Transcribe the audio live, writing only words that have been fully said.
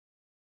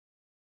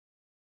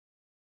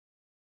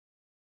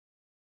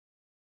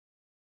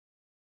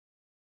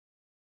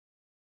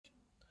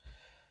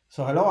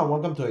So hello and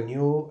welcome to a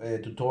new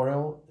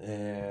tutorial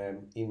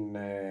in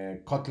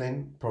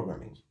Kotlin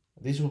programming.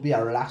 This will be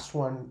our last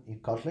one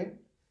in Kotlin,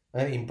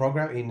 in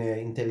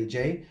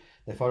IntelliJ.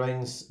 The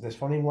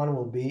following one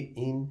will be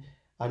in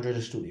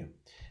Android Studio,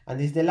 and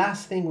this is the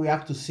last thing we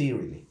have to see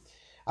really.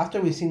 After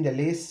we've seen the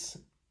lists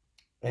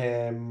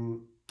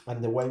and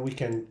the way we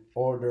can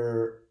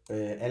order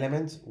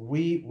elements,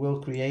 we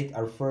will create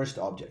our first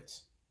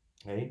objects,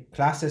 okay?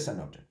 Classes and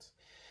objects.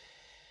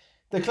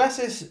 The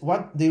classes,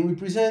 what they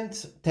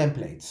represent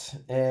templates.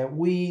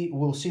 We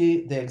will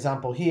see the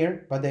example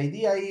here, but the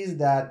idea is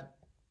that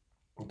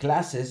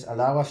classes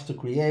allow us to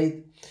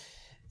create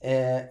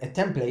a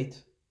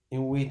template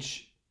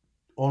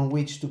on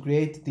which to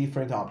create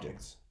different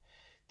objects.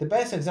 The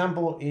best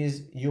example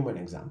is human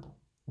example.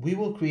 We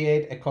will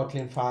create a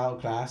Kotlin file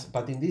class,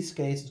 but in this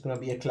case, it's going to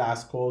be a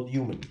class called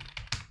human.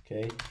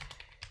 Okay,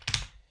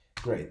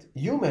 great.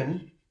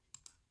 Human,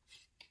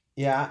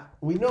 yeah,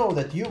 we know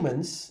that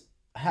humans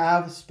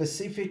have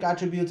specific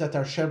attributes that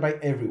are shared by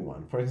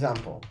everyone. For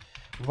example,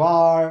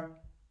 var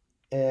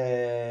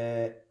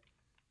I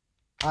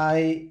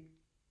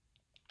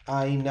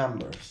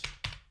numbers,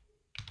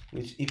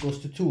 which equals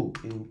to 2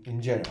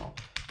 in general.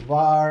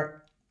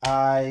 Var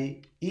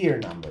I ear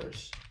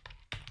numbers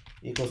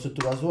equals to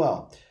 2 as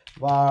well.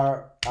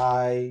 Var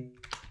I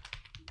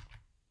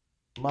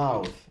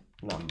mouth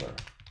number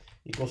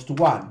equals to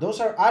 1. Those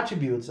are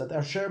attributes that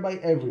are shared by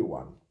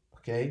everyone.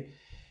 Okay.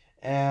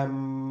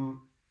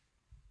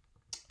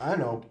 I don't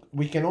know,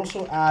 we can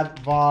also add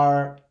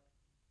var,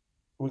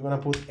 we're gonna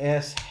put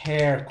s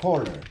hair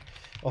color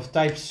of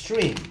type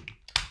string.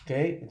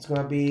 Okay, it's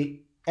gonna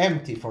be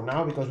empty for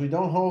now because we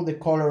don't know the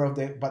color of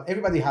the, but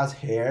everybody has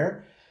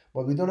hair,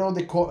 but we don't know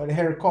the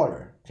hair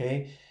color.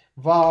 Okay,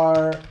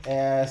 var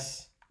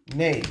s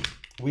name,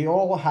 we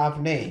all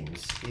have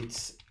names.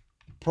 It's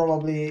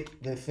probably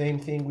the same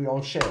thing we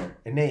all share,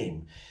 a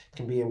name. It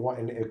can be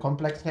a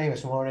complex name, a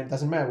small name, it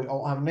doesn't matter, we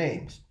all have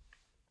names.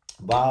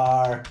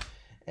 Var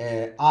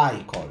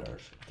eye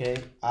colors, okay,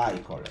 eye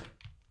color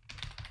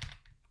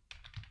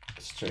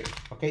string.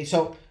 Okay,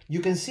 so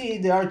you can see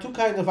there are two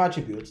kinds of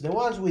attributes, the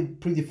ones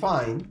with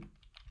predefined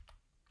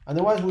and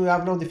the ones we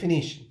have no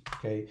definition.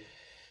 Okay,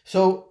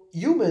 so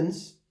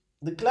humans,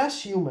 the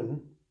class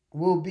human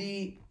will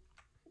be,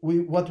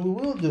 what we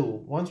will do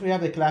once we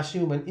have the class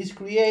human is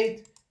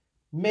create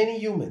many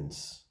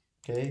humans.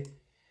 Okay,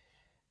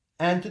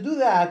 and to do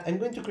that I'm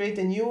going to create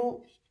a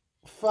new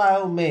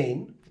file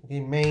main. Okay,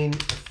 main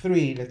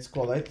 3, let's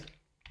call it.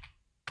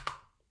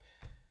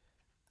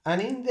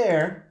 And in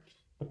there,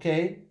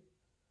 okay,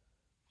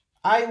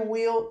 I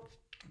will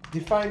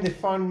define the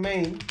fun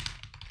main.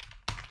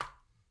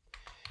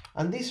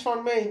 And this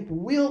fun main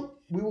we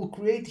will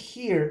create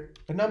here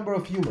a number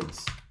of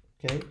humans.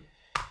 Okay,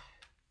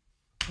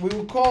 we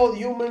will call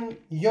human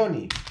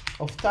Yoni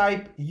of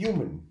type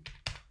human.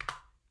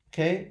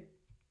 Okay,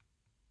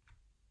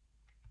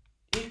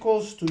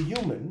 equals to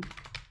human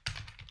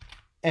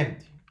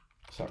empty.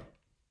 Sorry.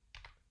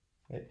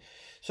 Okay.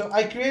 So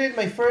I created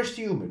my first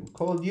human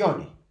called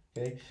Yoni.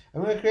 Okay,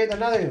 I'm going to create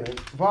another human,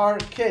 var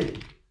Kelly,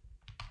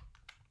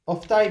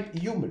 of type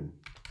human,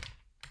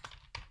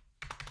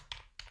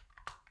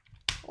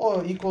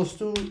 or equals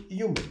to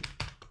human.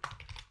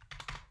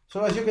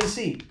 So as you can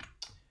see,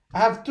 I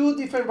have two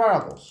different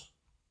variables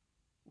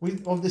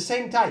of the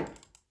same type.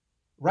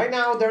 Right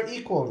now they're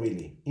equal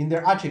really in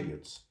their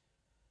attributes.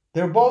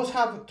 They both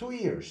have 2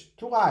 ears,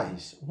 2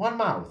 eyes, 1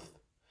 mouth.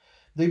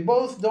 They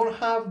both don't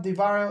have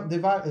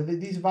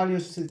these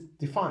values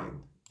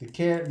defined.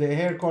 The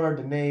hair color,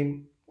 the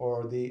name,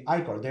 or the eye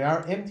color. They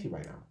are empty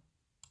right now.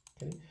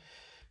 Okay.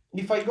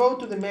 If I go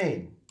to the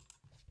main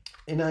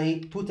and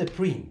I put a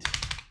print,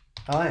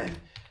 ln,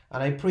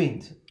 and I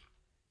print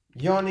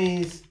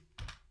Yoni's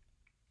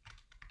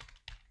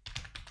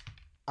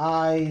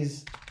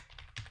eyes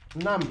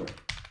number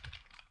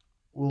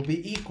will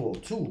be equal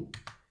to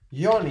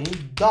Yoni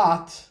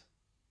dot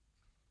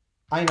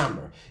eye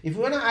number. If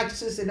we want to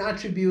access an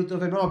attribute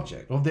of an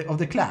object of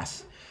the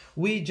class,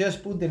 we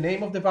just put the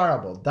name of the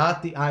variable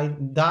dot the eye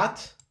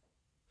dot,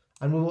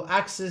 and we will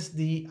access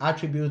the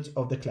attributes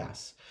of the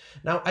class.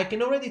 Now I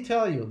can already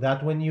tell you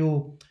that when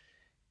you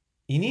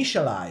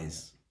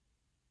initialize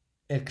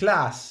a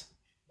class,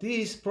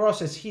 this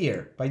process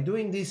here, by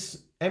doing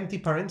this empty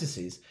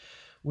parentheses,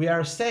 we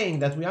are saying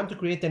that we want to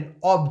create an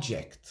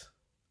object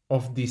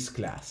of this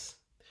class.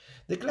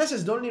 The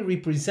classes only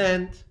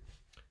represent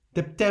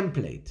the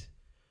template,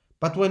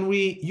 but when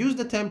we use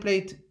the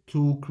template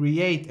to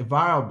create a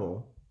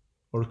variable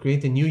or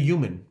create a new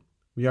human,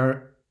 we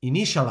are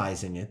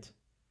initializing it,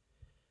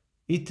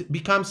 it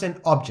becomes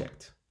an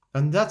object.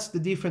 And that's the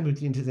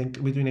difference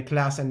between a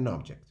class and an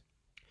object.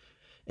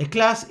 A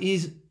class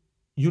is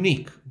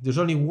unique. There's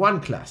only one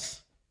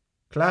class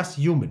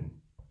human,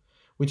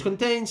 which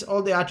contains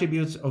all the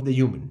attributes of the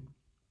human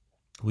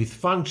with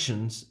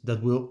functions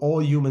that will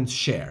all humans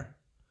share.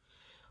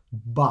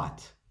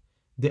 But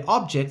the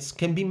objects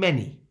can be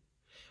many.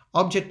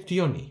 Object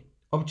Yoni,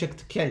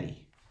 object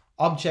Kelly,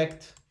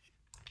 object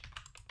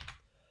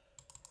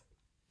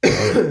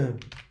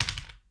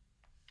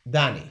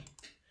Danny.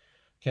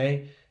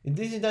 Okay,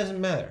 this doesn't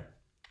matter.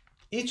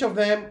 Each of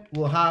them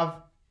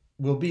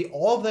will be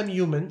all of them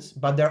humans,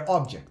 but they're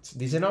objects.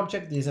 This is an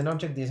object, this is an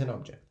object, this is an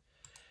object.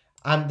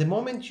 And the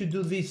moment you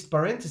do these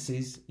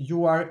parentheses,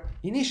 you are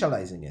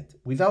initializing it.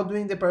 Without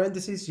doing the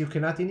parentheses, you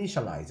cannot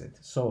initialize it.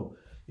 So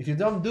if you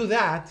don't do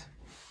that,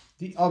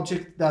 the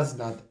object does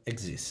not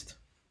exist.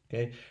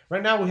 Okay.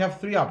 Right now we have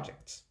three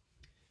objects.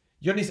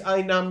 Johnny's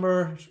I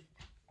number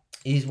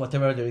is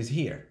whatever there is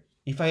here.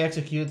 If I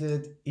execute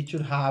it, it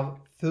should have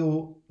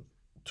two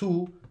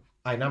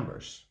I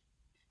numbers.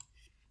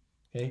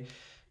 Okay.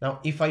 Now,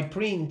 if I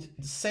print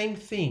the same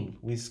thing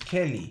with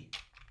Kelly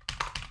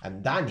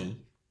and Danny,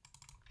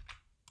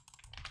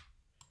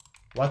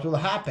 what will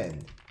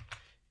happen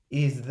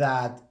is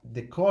that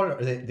the color,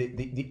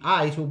 the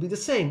eyes will be the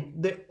same.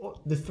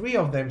 The three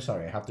of them,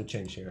 sorry, I have to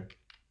change here.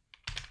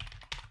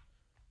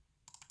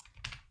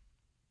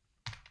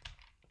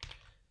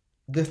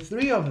 The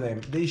three of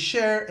them, they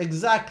share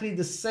exactly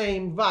the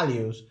same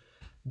values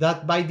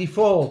that by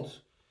default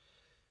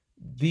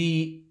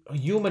the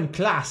human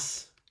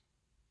class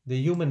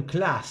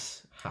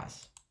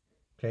has.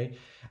 Okay,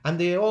 and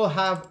they all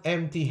have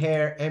empty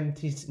hair,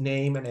 empty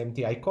name, and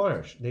empty eye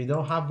colors. They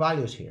don't have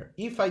values here.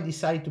 If I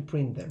decide to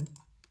print them,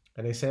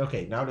 and I say,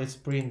 okay, now let's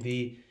print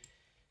the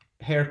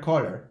hair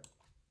color.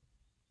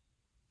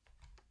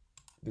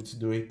 Let's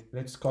do it.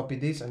 Let's copy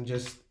this and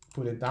just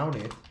put it down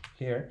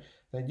here.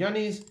 Then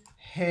Johnny's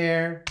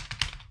hair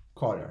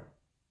color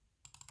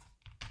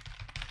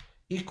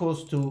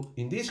equals to,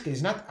 in this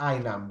case, not I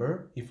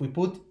number. If we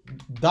put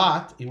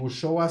dot, it will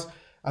show us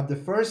at the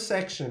first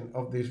section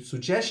of the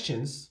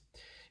suggestions,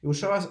 it will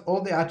show us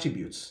all the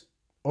attributes,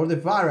 all the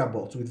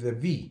variables with the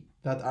V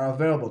that are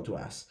available to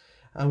us.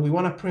 And we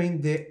want to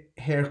print the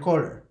hair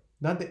color,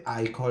 not the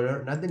eye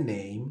color, not the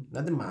name,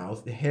 not the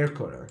mouth, the hair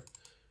color.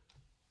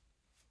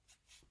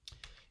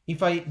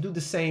 If I do the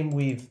same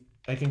with,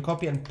 I can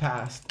copy and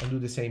paste and do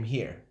the same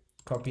here.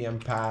 Copy and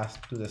paste,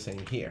 do the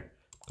same here.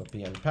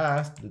 Copy and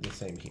paste, do the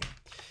same here.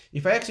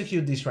 If I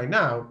execute this right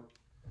now,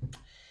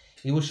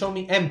 it will show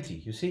me empty.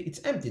 You see,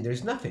 it's empty.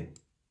 There's nothing.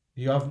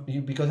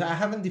 Because I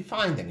haven't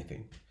defined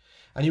anything.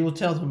 And you will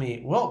tell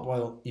me,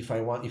 well, if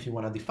you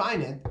want to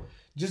define it,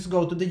 just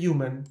go to the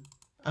human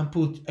and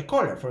put a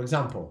color, for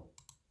example.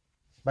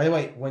 By the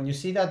way, when you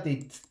see that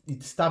it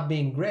stopped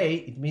being gray,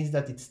 it means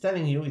that it's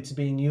telling you it's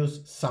being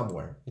used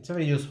somewhere. It's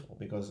very useful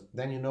because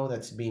then you know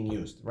that's being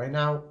used. Right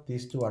now,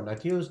 these two are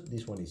not used.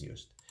 This one is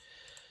used.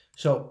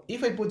 So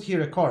if I put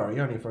here a color,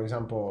 for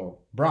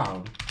example,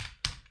 brown,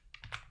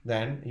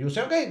 then you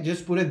say, okay,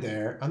 just put it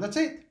there and that's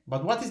it.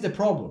 But what is the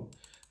problem?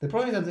 The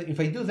problem is that if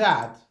I do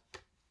that,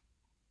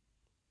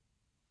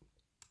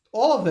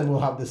 all of them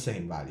will have the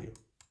same value.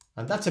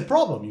 And that's a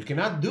problem. You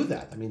cannot do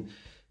that. I mean,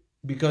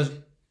 because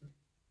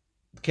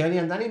Kelly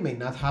and Danny may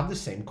not have the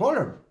same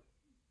color.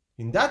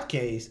 In that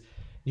case,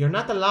 you're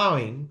not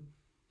allowing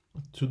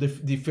to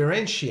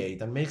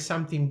differentiate and make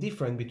something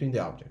different between the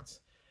objects.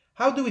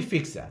 How do we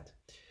fix that?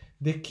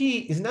 The key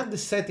is not the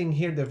setting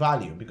here the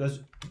value, because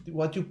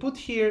what you put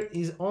here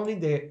is only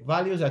the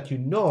values that you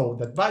know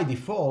that by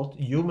default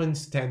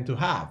humans tend to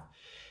have.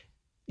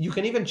 You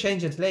can even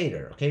change it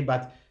later, okay?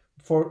 But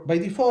by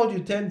default, you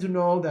tend to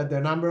know that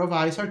the number of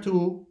eyes are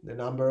 2, the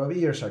number of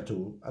ears are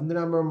 2, and the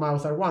number of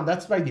mouths are 1.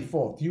 That's by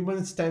default.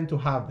 Humans tend to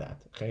have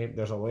that, okay?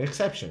 There's always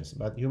exceptions,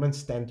 but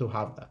humans tend to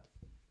have that.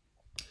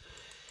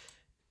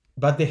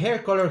 But the hair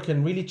color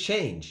can really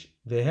change.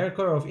 The hair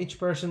color of each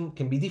person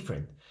can be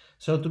different.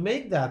 So to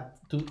make that,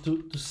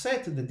 to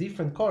set the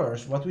different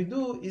colors, what we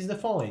do is the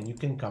following. You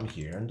can come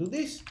here and do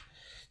this.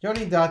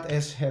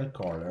 Johnny.s hair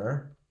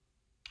color,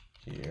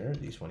 here,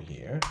 this one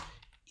here,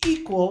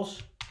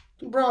 equals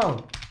to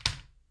brown.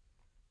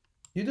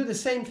 You do the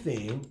same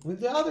thing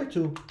with the other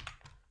two,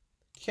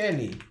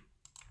 Kelly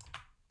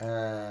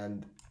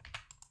and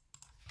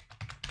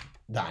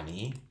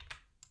Danny.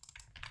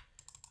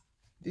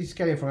 This is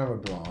Kelly Forever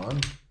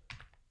Blonde,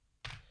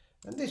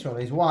 and this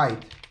one is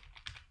white.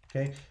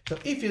 Okay, so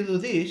if you do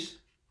this,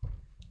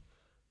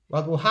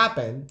 what will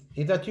happen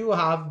is that you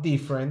have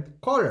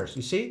different colors,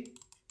 you see?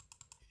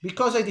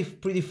 Because I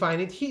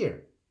predefine it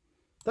here.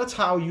 That's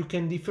how you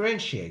can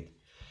differentiate.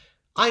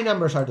 Eye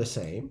numbers are the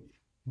same,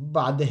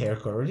 but the hair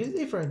color is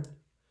different.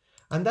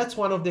 And that's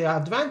one of the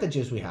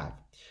advantages we have.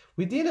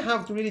 We didn't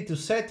have to really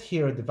set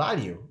here the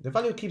value. The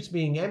value keeps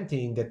being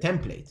empty in the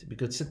template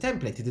because it's a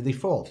template, it's the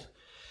default.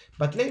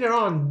 But later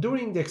on,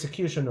 during the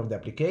execution of the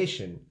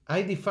application,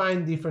 I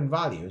define different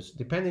values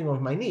depending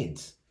on my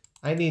needs.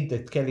 I need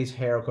that Kelly's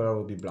hair color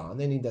will be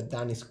blonde. I need that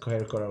Danny's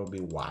hair color will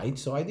be white.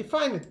 So I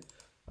define it.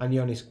 And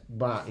Yoni's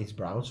is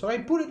brown. So I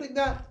put it like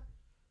that.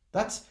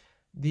 That's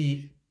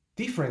the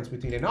difference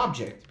between an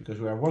object,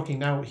 because we are working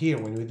now here,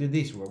 when we do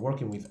this, we're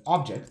working with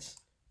objects.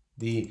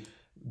 The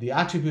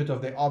attribute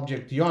of the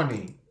object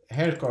Yoni,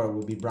 hair color,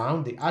 will be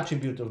brown. The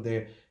attribute of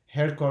the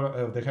hair color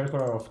of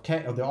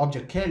the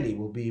object Kelly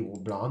will be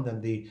blonde,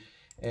 and the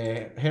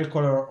hair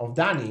color of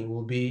Danny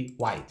will be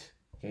white.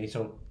 Okay,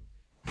 so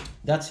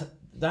that's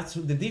that's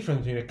the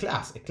difference between a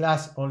class. A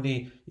class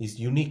only is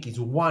unique, is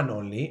one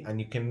only, and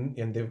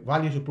the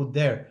values you put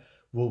there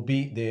will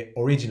be the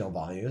original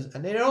values.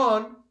 And later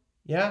on,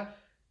 yeah,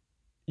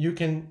 you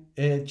can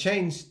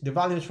change the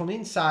values from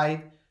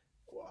inside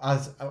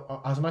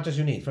as much as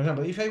you need. For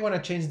example, if I want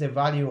to change the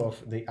value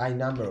of the I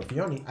number of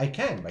Yoni, I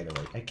can, by the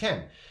way, I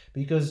can,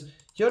 because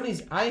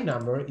Yoni's I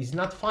number is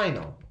not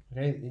final.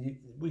 Okay,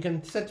 we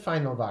can set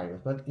final values,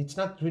 but it's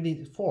not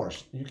really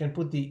forced. You can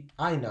put the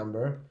I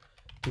number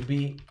to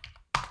be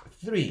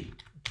 3.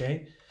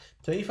 Okay,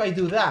 so if I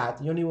do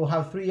that, Yoni will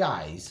have 3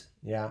 I's.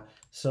 Yeah,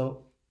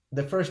 so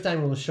the first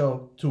time it will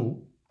show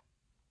 2.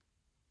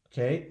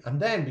 Okay, and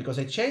then because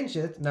I changed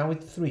it, now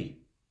it's 3.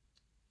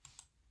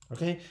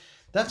 Okay,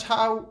 that's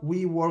how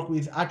we work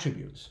with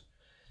attributes.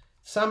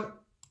 Some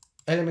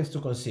elements to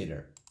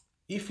consider.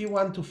 If you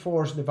want to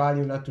force the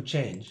value not to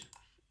change,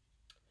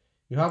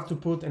 you have to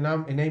put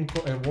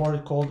a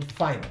word called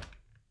final.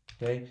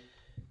 Okay,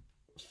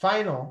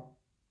 final.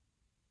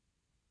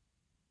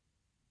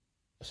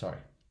 Sorry,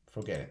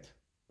 forget it.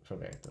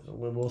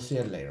 We will see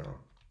it later on.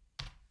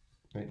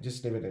 Okay,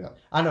 just leave it like that.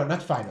 Ah, no,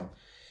 not final.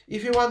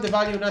 If you want the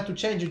value not to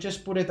change, you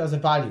just put it as a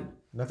value,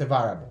 not a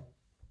variable.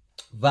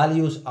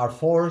 Values are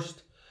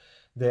forced.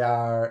 They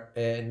are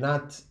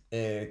not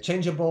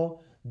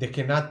changeable. They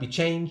cannot be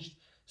changed.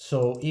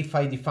 So if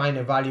I define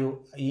a value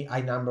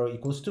I number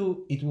equals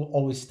 2, it will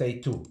always stay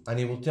 2. And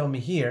it will tell me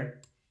here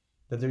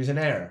that there is an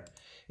error.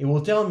 It will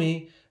tell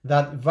me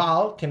that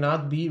val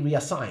cannot be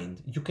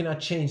reassigned. You cannot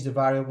change the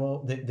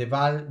variable,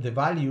 the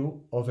value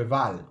of a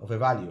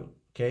value.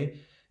 Okay.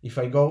 If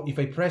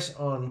I press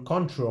on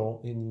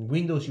Control, in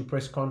Windows you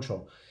press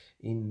Control,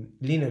 in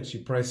Linux you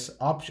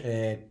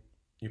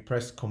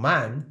press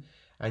Command,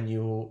 and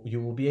you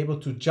will be able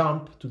to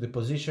jump to the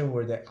position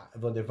where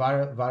the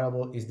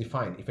variable is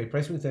defined. If I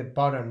press with the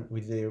button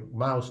with the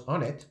mouse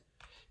on it,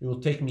 it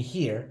will take me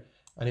here,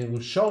 and it will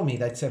show me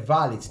that it's a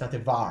val, it's not a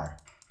var.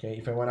 Okay,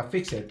 if I want to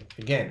fix it,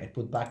 again, I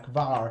put back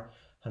var,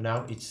 and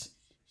now it's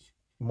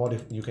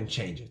you can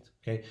change it.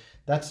 Okay,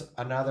 that's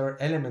another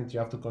element you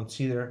have to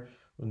consider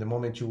in the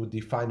moment you would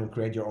define and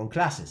create your own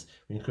classes.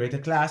 When you create a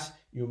class,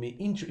 you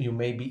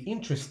may be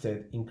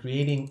interested in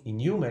creating in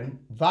human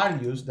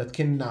values that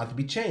cannot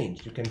be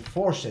changed. You can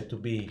force it to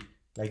be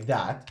like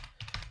that.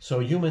 So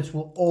humans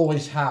will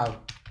always have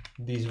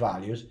these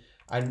values.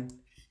 And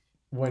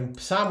when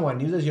someone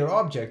uses your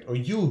object, or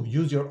you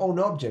use your own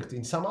object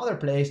in some other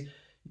place,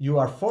 you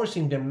are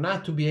forcing them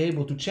not to be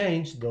able to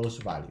change those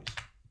values.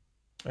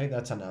 Right?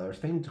 That's another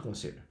thing to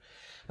consider.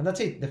 And that's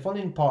it. The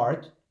following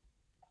part,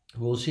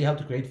 we'll see how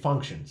to create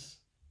functions.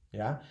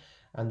 Yeah.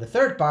 And the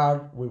third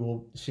part, we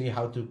will see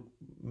how to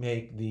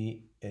make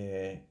the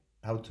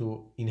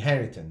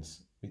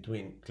inheritance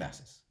between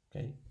classes.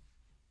 Okay.